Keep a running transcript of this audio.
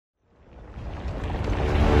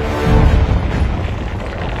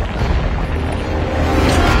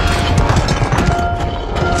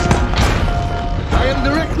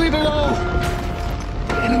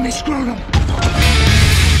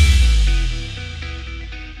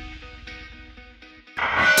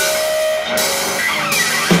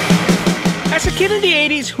kid in the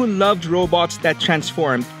 80s who loved robots that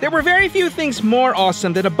transformed, there were very few things more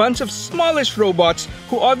awesome than a bunch of smallish robots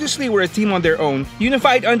who obviously were a team on their own,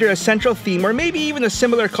 unified under a central theme or maybe even a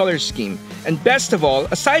similar color scheme. And best of all,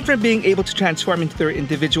 aside from being able to transform into their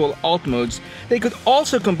individual alt modes, they could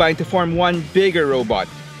also combine to form one bigger robot.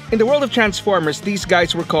 In the world of Transformers, these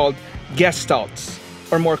guys were called gestalts,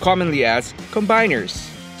 or more commonly as combiners.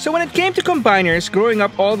 So when it came to combiners, growing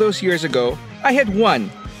up all those years ago, I had one.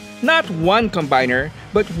 Not one combiner,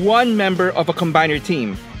 but one member of a combiner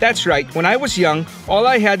team. That's right, when I was young, all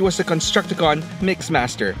I had was the Constructicon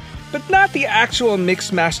Mixmaster. But not the actual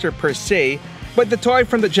Mixmaster per se, but the toy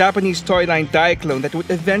from the Japanese toy line Diaclone that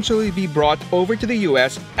would eventually be brought over to the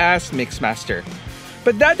US as Mixmaster.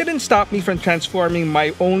 But that didn't stop me from transforming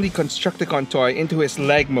my only Constructicon toy into his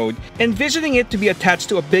leg mode, envisioning it to be attached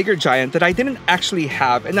to a bigger giant that I didn't actually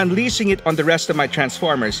have and unleashing it on the rest of my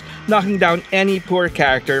Transformers, knocking down any poor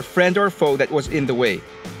character, friend or foe that was in the way.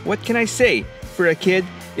 What can I say? For a kid,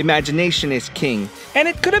 imagination is king. And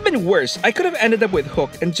it could have been worse. I could have ended up with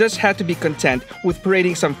Hook and just had to be content with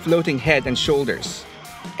parading some floating head and shoulders.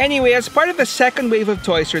 Anyway, as part of the second wave of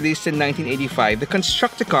toys released in 1985, the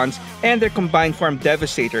Constructicons and their combined form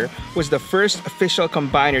Devastator was the first official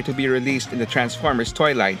combiner to be released in the Transformers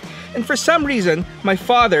toy line. And for some reason, my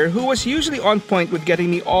father, who was usually on point with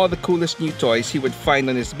getting me all the coolest new toys he would find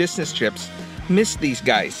on his business trips, missed these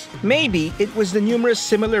guys. Maybe it was the numerous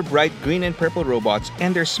similar bright green and purple robots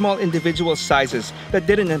and their small individual sizes that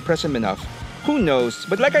didn't impress him enough. Who knows?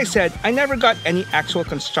 But like I said, I never got any actual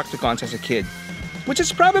Constructicons as a kid. Which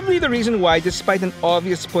is probably the reason why, despite an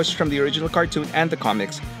obvious push from the original cartoon and the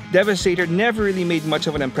comics, Devastator never really made much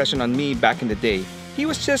of an impression on me back in the day. He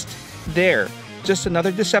was just there, just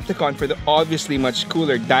another Decepticon for the obviously much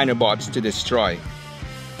cooler Dinobots to destroy.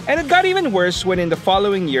 And it got even worse when in the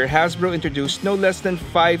following year, Hasbro introduced no less than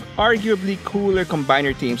 5 arguably cooler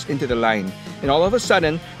combiner teams into the line. And all of a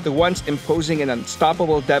sudden, the once imposing and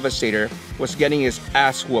unstoppable Devastator was getting his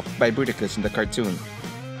ass whooped by Bruticus in the cartoon.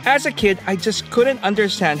 As a kid, I just couldn't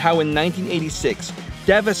understand how in 1986,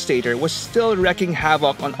 Devastator was still wreaking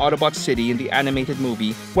havoc on Autobot City in the animated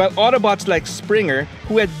movie, while Autobots like Springer,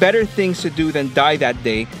 who had better things to do than die that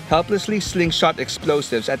day, helplessly slingshot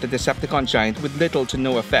explosives at the Decepticon giant with little to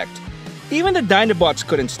no effect. Even the Dinobots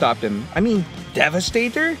couldn't stop him. I mean,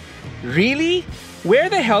 Devastator? Really? Where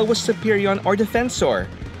the hell was Superion or Defensor?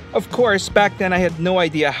 Of course, back then I had no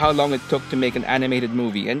idea how long it took to make an animated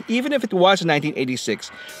movie, and even if it was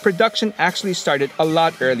 1986, production actually started a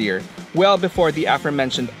lot earlier, well before the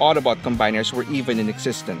aforementioned Autobot combiners were even in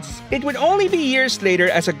existence. It would only be years later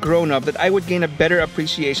as a grown-up that I would gain a better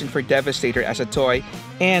appreciation for Devastator as a toy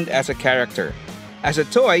and as a character. As a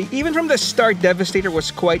toy, even from the start, Devastator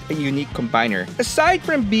was quite a unique combiner. Aside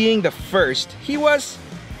from being the first, he was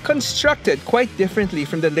constructed quite differently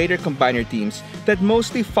from the later combiner teams that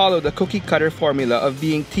mostly followed the cookie-cutter formula of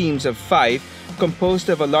being teams of 5 composed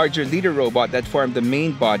of a larger leader robot that formed the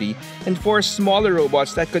main body and 4 smaller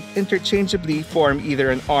robots that could interchangeably form either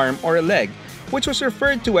an arm or a leg, which was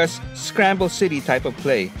referred to as Scramble City type of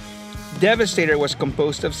play. Devastator was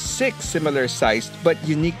composed of 6 similar-sized but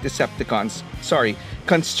unique Constructicons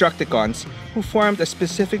who formed a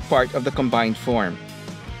specific part of the combined form.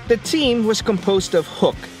 The team was composed of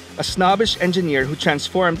Hook, a snobbish engineer who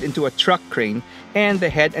transformed into a truck crane, and the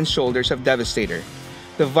head and shoulders of Devastator.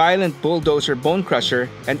 The violent bulldozer Bone Crusher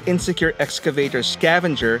and insecure excavator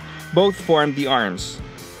Scavenger both formed the arms.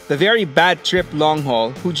 The very bad trip Long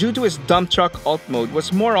Haul, who due to his dump truck alt mode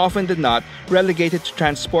was more often than not relegated to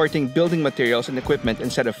transporting building materials and equipment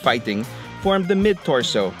instead of fighting, formed the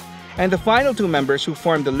mid-torso. And the final 2 members who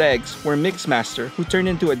formed the legs were Mixmaster, who turned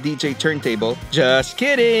into a DJ turntable, just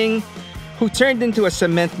kidding, who turned into a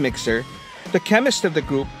cement mixer, the chemist of the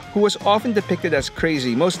group, who was often depicted as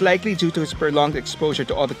crazy, most likely due to his prolonged exposure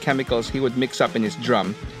to all the chemicals he would mix up in his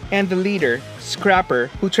drum, and the leader, Scrapper,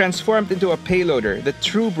 who transformed into a payloader, the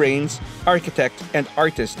true brains, architect, and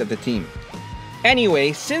artist of the team.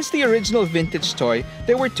 Anyway, since the original vintage toy,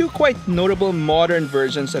 there were 2 quite notable modern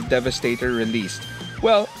versions of Devastator released.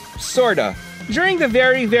 Well, sorta. During the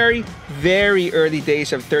very early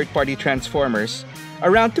days of third-party Transformers,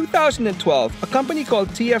 around 2012, a company called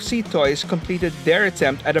TFC Toys completed their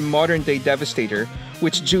attempt at a modern-day Devastator,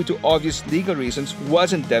 which due to obvious legal reasons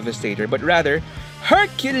wasn't Devastator, but rather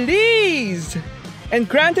Hercules! And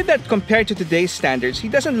granted that compared to today's standards, he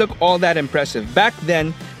doesn't look all that impressive. Back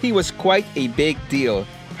then, he was quite a big deal.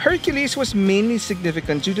 Hercules was mainly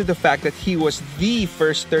significant due to the fact that he was the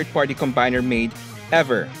first third-party combiner made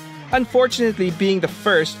ever. Unfortunately, being the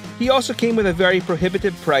first, he also came with a very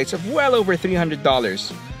prohibitive price of well over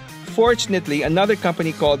 $300. Unfortunately, another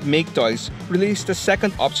company called Make Toys released a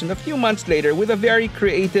second option a few months later with a very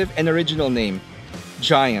creative and original name,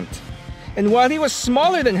 Giant. And while he was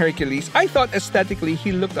smaller than Hercules, I thought aesthetically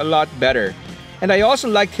he looked a lot better. And I also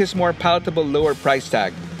liked his more palatable lower price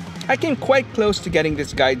tag. I came quite close to getting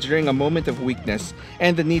this guy during a moment of weakness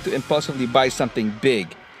and the need to impulsively buy something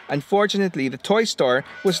big. Unfortunately, the toy store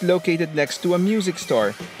was located next to a music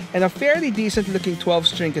store, and a fairly decent looking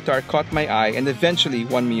 12-string guitar caught my eye and eventually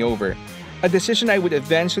won me over. A decision I would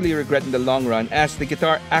eventually regret in the long run, as the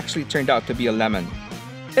guitar actually turned out to be a lemon.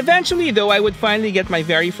 Eventually though, I would finally get my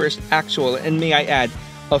very first actual, and may I add,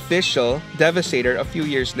 official Devastator a few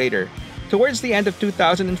years later. Towards the end of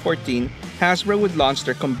 2014, Hasbro would launch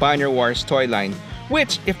their Combiner Wars toy line,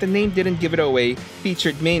 which, if the name didn't give it away,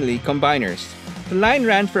 featured mainly combiners. The line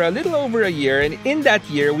ran for a little over a year, and in that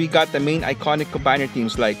year we got the main iconic combiner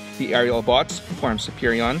teams like the Aerial Bots, who formed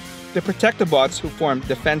Superion, the Protectobots, who formed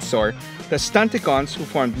Defensor, the Stunticons, who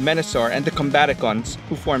formed Menasor, and the Combaticons,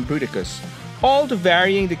 who formed Bruticus, all to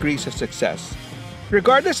varying degrees of success.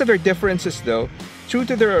 Regardless of their differences though, true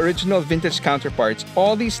to their original vintage counterparts,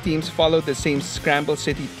 all these teams followed the same Scramble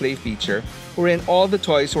City play feature, wherein all the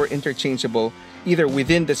toys were interchangeable either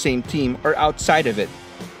within the same team or outside of it.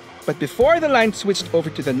 But before the line switched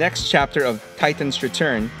over to the next chapter of Titan's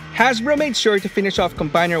Return, Hasbro made sure to finish off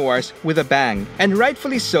Combiner Wars with a bang, and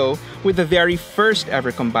rightfully so, with the very first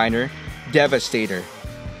ever combiner, Devastator.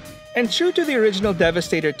 And true to the original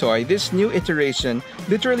Devastator toy, this new iteration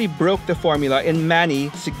literally broke the formula in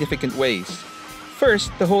many significant ways.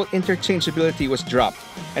 First, the whole interchangeability was dropped,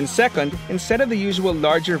 and second, instead of the usual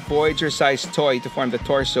larger Voyager-sized toy to form the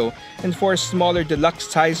torso and 4 smaller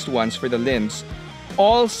deluxe-sized ones for the limbs,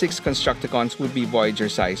 all 6 Constructicons would be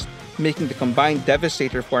Voyager-sized, making the combined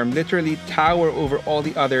Devastator form literally tower over all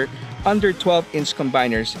the other under 12-inch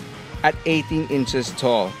combiners at 18 inches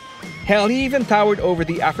tall. Hell, he even towered over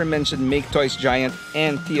the aforementioned Make Toys Giant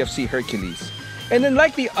and TFC Hercules. And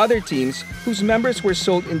unlike the other teams, whose members were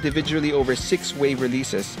sold individually over 6 wave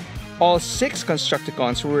releases, all 6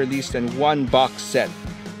 Constructicons were released in one box set.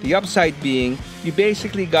 The upside being, you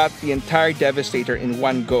basically got the entire Devastator in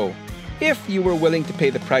one go. If you were willing to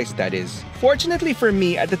pay the price, that is. Fortunately for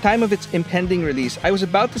me, at the time of its impending release, I was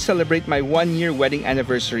about to celebrate my 1-year wedding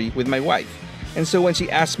anniversary with my wife. And so when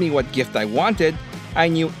she asked me what gift I wanted, I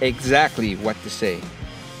knew exactly what to say.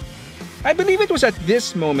 I believe it was at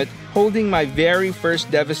this moment, holding my very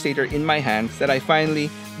first Devastator in my hands, that I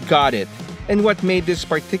finally got it, and what made this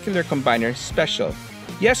particular combiner special.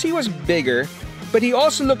 Yes, he was bigger, but he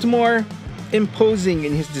also looked more imposing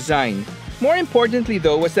in his design. More importantly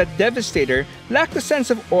though was that Devastator lacked the sense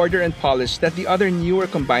of order and polish that the other newer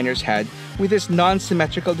combiners had with his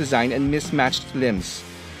non-symmetrical design and mismatched limbs.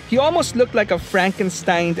 He almost looked like a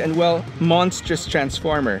Frankensteined and, well, monstrous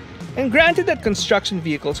transformer. And granted that construction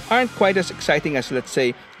vehicles aren't quite as exciting as, let's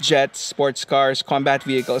say, jets, sports cars, combat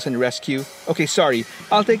vehicles, and rescue. Okay, sorry,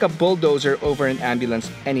 I'll take a bulldozer over an ambulance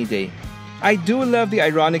any day. I do love the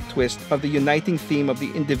ironic twist of the uniting theme of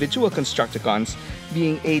the individual Constructicons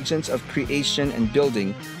being agents of creation and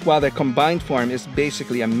building, while their combined form is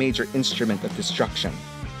basically a major instrument of destruction.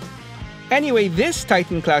 Anyway, this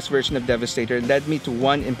Titan-class version of Devastator led me to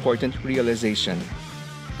one important realization.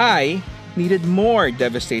 I needed more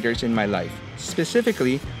Devastators in my life,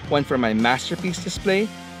 specifically one for my masterpiece display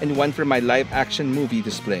and one for my live-action movie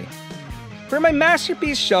display. For my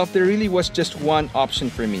masterpiece shelf, there really was just one option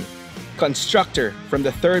for me: Constructor from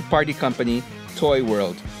the third-party company Toy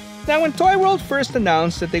World. Now, when Toy World first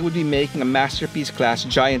announced that they would be making a masterpiece-class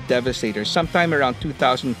giant Devastator sometime around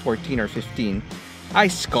 2014 or 15, I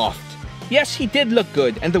scoffed. Yes, he did look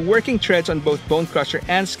good, and the working treads on both Bone Crusher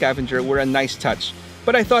and Scavenger were a nice touch,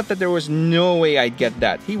 but I thought that there was no way I'd get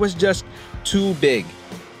that. He was just too big.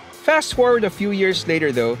 Fast forward a few years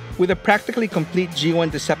later though, with a practically complete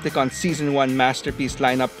G1 Decepticon Season 1 masterpiece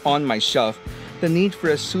lineup on my shelf, the need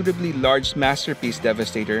for a suitably large masterpiece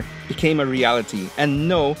Devastator became a reality, and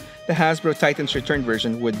no, the Hasbro Titan's Return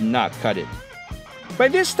version would not cut it. By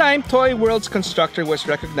this time, Toy World's Constructor was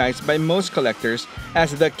recognized by most collectors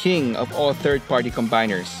as the king of all third-party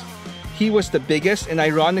combiners. He was the biggest and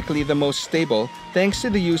ironically the most stable, thanks to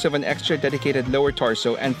the use of an extra dedicated lower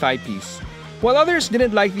torso and thigh piece. While others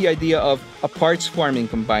didn't like the idea of a parts-forming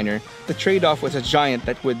combiner, the trade-off was a giant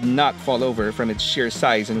that would not fall over from its sheer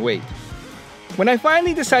size and weight. When I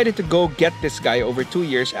finally decided to go get this guy over 2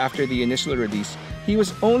 years after the initial release, he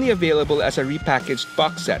was only available as a repackaged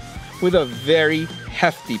box set, with a very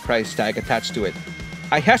hefty price tag attached to it.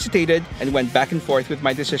 I hesitated and went back and forth with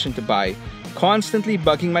my decision to buy, constantly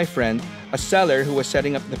bugging my friend a seller who was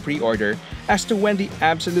setting up the pre-order, as to when the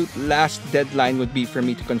absolute last deadline would be for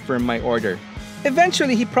me to confirm my order.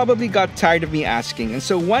 Eventually, he probably got tired of me asking, and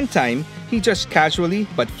so one time, he just casually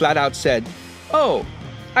but flat out said, "Oh,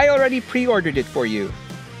 I already pre-ordered it for you."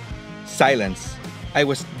 Silence. I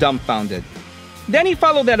was dumbfounded. Then he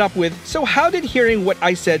followed that up with, "So how did hearing what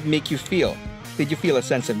I said make you feel? Did you feel a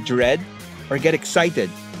sense of dread or get excited?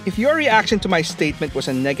 If your reaction to my statement was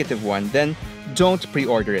a negative one, then don't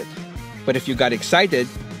pre-order it. But if you got excited,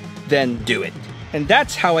 then do it." And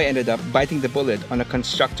that's how I ended up biting the bullet on a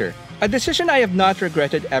constructor. A decision I have not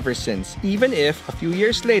regretted ever since, even if, a few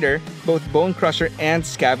years later, both Bone Crusher and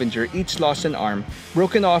Scavenger each lost an arm,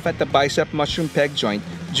 broken off at the bicep mushroom peg joint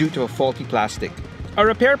due to a faulty plastic. A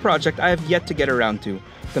repair project I have yet to get around to.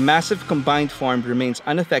 The massive combined form remains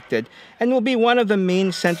unaffected and will be one of the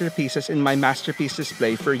main centerpieces in my masterpiece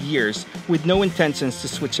display for years, with no intentions to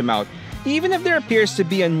switch him out, even if there appears to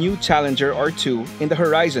be a new challenger or two in the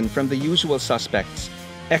horizon from the usual suspects.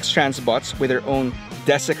 X-Transbots with their own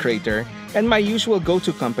Desecrator, and my usual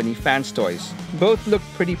go-to company, Fans Toys. Both look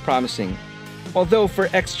pretty promising. Although for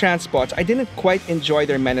X-Transbots, I didn't quite enjoy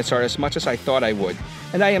their Menasor as much as I thought I would,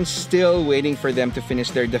 and I am still waiting for them to finish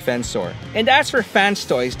their Defensor. And as for Fans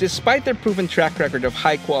Toys, despite their proven track record of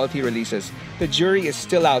high-quality releases, the jury is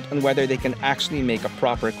still out on whether they can actually make a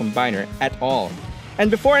proper combiner at all. And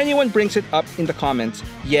before anyone brings it up in the comments,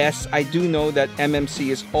 yes, I do know that MMC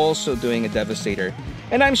is also doing a Devastator,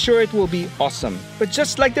 and I'm sure it will be awesome. But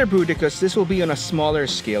just like their Bruticus, this will be on a smaller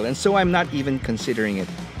scale, and so I'm not even considering it.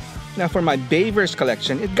 Now for my Bayverse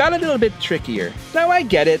collection, it got a little bit trickier. Now I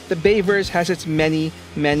get it, the Bayverse has its many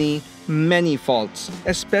faults,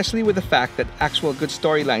 especially with the fact that actual good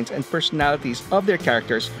storylines and personalities of their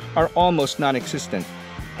characters are almost non-existent.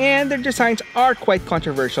 And their designs are quite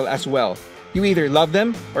controversial as well. You either love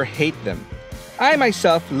them or hate them. I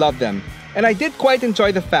myself love them, and I did quite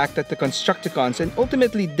enjoy the fact that the Constructicons and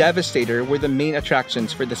ultimately Devastator were the main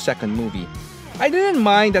attractions for the second movie. I didn't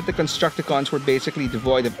mind that the Constructicons were basically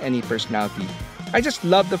devoid of any personality. I just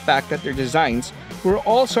loved the fact that their designs were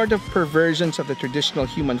all sort of perversions of the traditional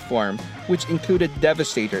human form, which included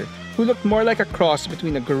Devastator, who looked more like a cross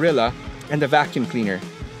between a gorilla and a vacuum cleaner.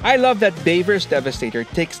 I love that Bayverse Devastator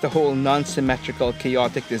takes the whole non-symmetrical,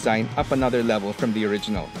 chaotic design up another level from the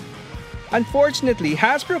original. Unfortunately,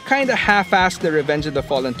 Hasbro kinda half-assed the Revenge of the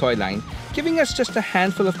Fallen toy line, giving us just a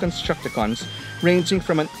handful of Constructicons, ranging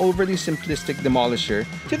from an overly simplistic Demolisher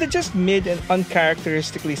to the just mid and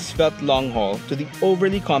uncharacteristically svelte long haul to the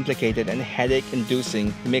overly complicated and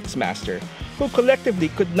headache-inducing Mixmaster, who collectively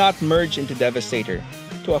could not merge into Devastator.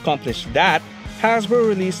 To accomplish that, Hasbro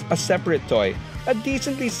released a separate toy, a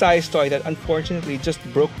decently sized toy that unfortunately just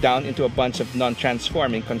broke down into a bunch of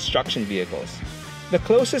non-transforming construction vehicles. The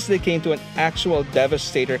closest they came to an actual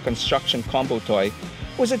Devastator construction combo toy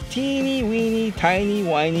was a teeny-weeny,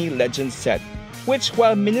 tiny-whiny Legends set, which,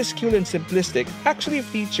 while minuscule and simplistic, actually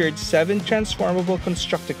featured 7 transformable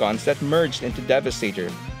Constructicons that merged into Devastator.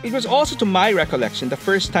 It was also, to my recollection, the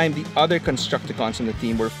first time the other Constructicons on the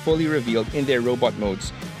team were fully revealed in their robot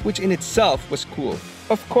modes, which in itself was cool.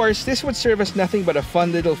 Of course, this would serve as nothing but a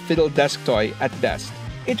fun little fiddle desk toy at best.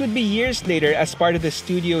 It would be years later as part of the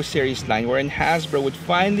Studio Series line wherein Hasbro would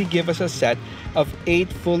finally give us a set of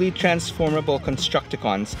 8 fully transformable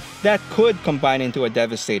Constructicons that could combine into a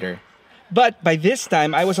Devastator. But by this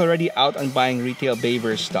time, I was already out on buying retail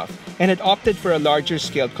Bayverse stuff and had opted for a larger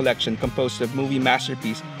scaled collection composed of movie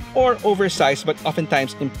masterpiece or oversized but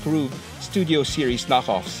oftentimes improved Studio Series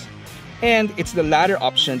knockoffs. And it's the latter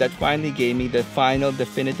option that finally gave me the final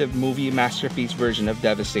definitive movie masterpiece version of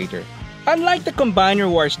Devastator. Unlike the Combiner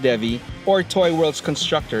Wars Devi or Toy World's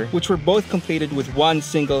Constructor, which were both completed with one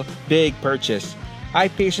single big purchase, I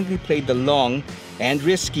patiently played the long and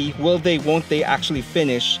risky will they won't they actually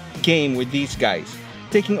finish game with these guys,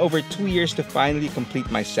 taking over 2 years to finally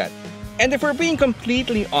complete my set. And if we're being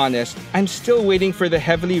completely honest, I'm still waiting for the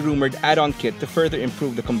heavily rumored add-on kit to further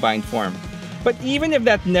improve the combined form. But even if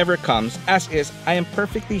that never comes, as is, I am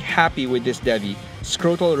perfectly happy with this Devi,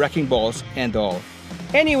 scrotal wrecking balls and all.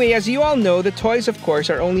 Anyway, as you all know, the toys of course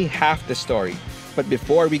are only half the story. But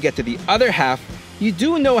before we get to the other half, you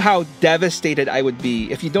do know how devastated I would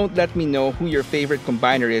be if you don't let me know who your favorite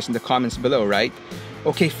combiner is in the comments below, right?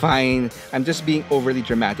 Okay, fine, I'm just being overly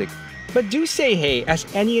dramatic. But do say hey, as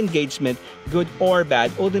any engagement, good or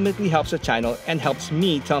bad, ultimately helps the channel and helps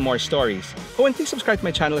me tell more stories. Oh, and please subscribe to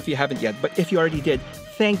my channel if you haven't yet, but if you already did,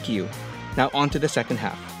 thank you. Now on to the second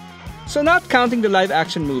half. So not counting the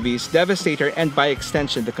live-action movies, Devastator and by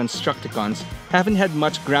extension the Constructicons haven't had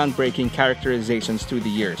much groundbreaking characterizations through the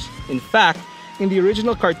years. In fact, In the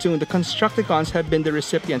original cartoon, the Constructicons have been the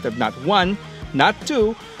recipient of not one, not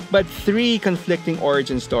two, but three conflicting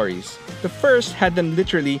origin stories. The first had them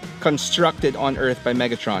literally constructed on Earth by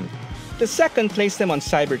Megatron. The second placed them on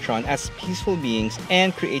Cybertron as peaceful beings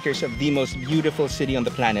and creators of the most beautiful city on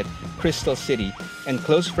the planet, Crystal City, and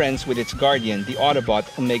close friends with its guardian, the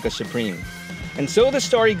Autobot Omega Supreme. And so the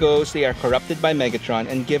story goes, they are corrupted by Megatron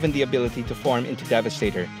and given the ability to form into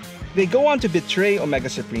Devastator. They go on to betray Omega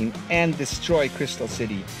Supreme and destroy Crystal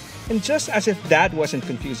City. And just as if that wasn't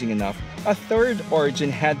confusing enough, a third origin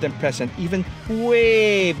had them present even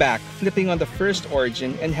way back, flipping on the first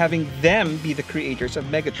origin and having them be the creators of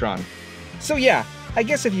Megatron. So yeah, I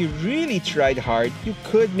guess if you really tried hard, you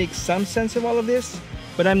could make some sense of all of this,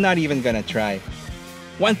 but I'm not even gonna try.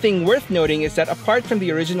 One thing worth noting is that apart from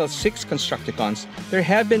the original 6 Constructicons, there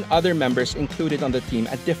have been other members included on the team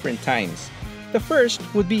at different times. The first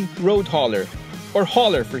would be Road Hauler, or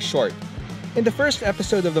Hauler for short. In the first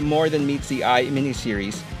episode of the More Than Meets the Eye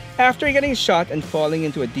miniseries, after getting shot and falling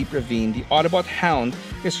into a deep ravine, the Autobot Hound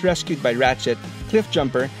is rescued by Ratchet,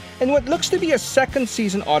 Cliffjumper, and what looks to be a second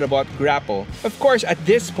season Autobot, Grapple. Of course, at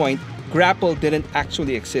this point, Grapple didn't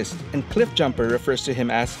actually exist, and Cliffjumper refers to him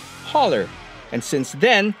as Hauler. And since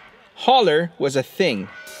then, Hauler was a thing.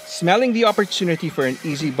 Smelling the opportunity for an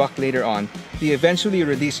easy buck later on, the eventually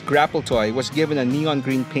released Grapple toy was given a neon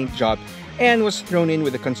green paint job and was thrown in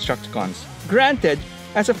with the Constructicons. Granted,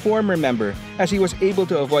 as a former member, as he was able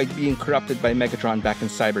to avoid being corrupted by Megatron back in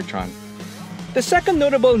Cybertron. The second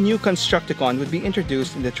notable new Constructicon would be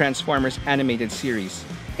introduced in the Transformers animated series.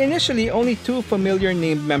 Initially, only 2 familiar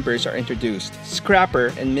named members are introduced, Scrapper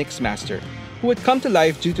and Mixmaster, who would come to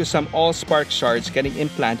life due to some all-spark shards getting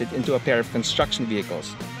implanted into a pair of construction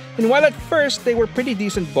vehicles. And while at first they were pretty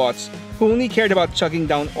decent bots who only cared about chugging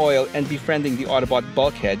down oil and befriending the Autobot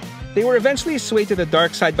Bulkhead, they were eventually swayed to the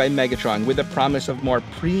dark side by Megatron with the promise of more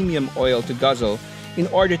premium oil to guzzle in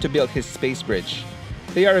order to build his space bridge.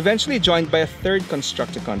 They are eventually joined by a third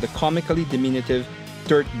Constructicon, the comically diminutive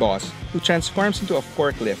Dirt Boss, who transforms into a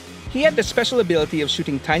forklift. He had the special ability of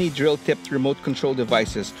shooting tiny drill-tipped remote control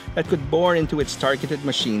devices that could bore into its targeted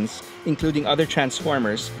machines, including other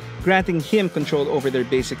Transformers, granting him control over their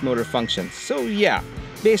basic motor functions. So yeah,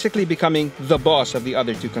 basically becoming the boss of the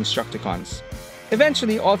other 2 Constructicons.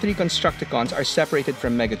 Eventually, all 3 Constructicons are separated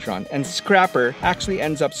from Megatron, and Scrapper actually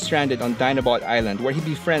ends up stranded on Dinobot Island, where he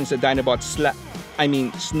befriends the Dinobot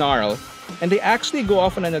Snarl, and they actually go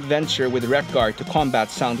off on an adventure with Wreck-Gar to combat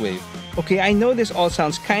Soundwave. Okay, I know this all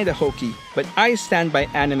sounds kinda hokey, but I stand by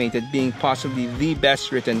Animated being possibly the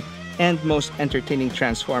best written and most entertaining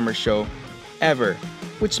Transformers show ever,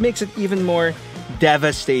 which makes it even more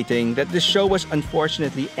devastating that the show was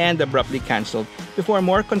unfortunately and abruptly cancelled before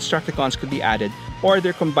more Constructicons could be added or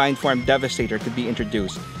their combined form Devastator could be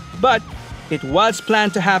introduced. But it was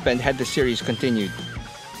planned to happen had the series continued.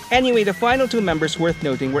 Anyway, the final 2 members worth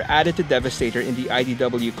noting were added to Devastator in the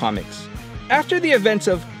IDW comics. After the events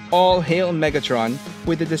of All Hail Megatron,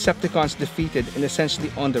 with the Decepticons defeated and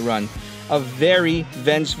essentially on the run, a very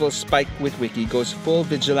vengeful Spike Witwicky goes full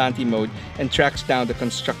vigilante mode and tracks down the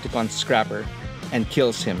Constructicon Scrapper and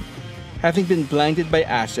kills him. Having been blinded by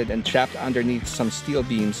acid and trapped underneath some steel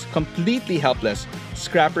beams, completely helpless,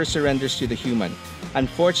 Scrapper surrenders to the human.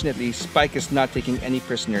 Unfortunately, Spike is not taking any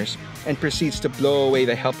prisoners and proceeds to blow away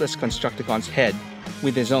the helpless Constructicon's head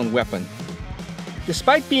with his own weapon.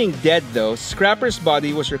 Despite being dead though, Scrapper's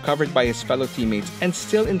body was recovered by his fellow teammates and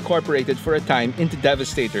still incorporated for a time into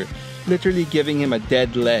Devastator, literally giving him a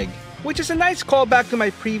dead leg. Which is a nice callback to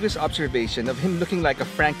my previous observation of him looking like a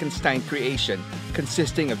Frankenstein creation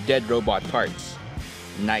consisting of dead robot parts.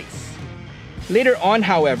 Nice. Later on,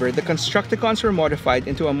 however, the Constructicons were modified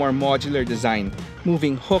into a more modular design,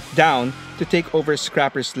 moving Hook down to take over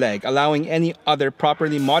Scrapper's leg, allowing any other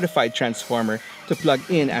properly modified Transformer to plug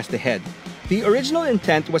in as the head. The original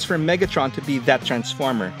intent was for Megatron to be that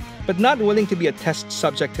Transformer, but not willing to be a test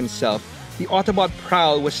subject himself, the Autobot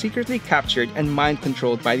Prowl was secretly captured and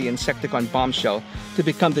mind-controlled by the Insecticon Bombshell to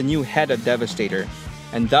become the new head of Devastator,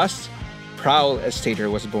 and thus, Prowl-estator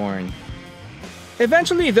was born.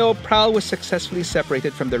 Eventually though, Prowl was successfully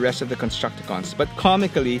separated from the rest of the Constructicons, but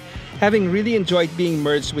comically, having really enjoyed being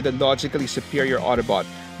merged with the logically superior Autobot,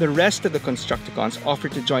 the rest of the Constructicons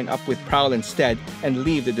offered to join up with Prowl instead and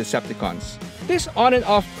leave the Decepticons. This on and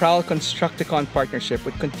off Prowl Constructicon partnership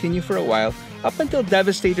would continue for a while, up until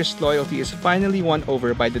Devastator's loyalty is finally won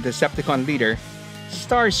over by the Decepticon leader,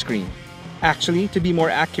 Starscream. Actually, to be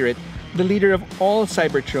more accurate, the leader of all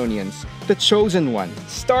Cybertronians, the Chosen One,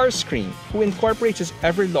 Starscream, who incorporates his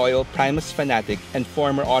ever-loyal Primus fanatic and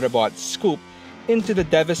former Autobot, Scoop, into the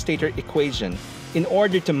Devastator equation, in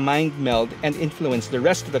order to mind meld and influence the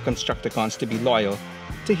rest of the Constructicons to be loyal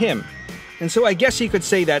to him. And so I guess you could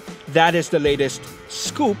say that that is the latest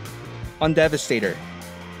scoop on Devastator.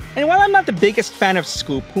 And while I'm not the biggest fan of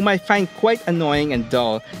Scoop, whom I find quite annoying and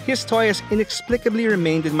dull, his toy has inexplicably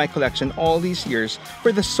remained in my collection all these years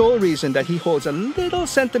for the sole reason that he holds a little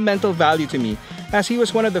sentimental value to me, as he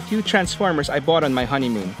was one of the few Transformers I bought on my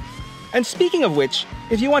honeymoon. And speaking of which,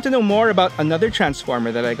 if you want to know more about another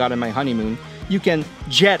Transformer that I got on my honeymoon, you can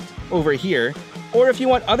jet over here, or if you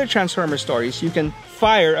want other Transformer stories, you can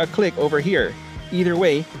fire a click over here. Either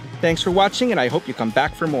way, thanks for watching and I hope you come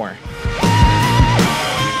back for more.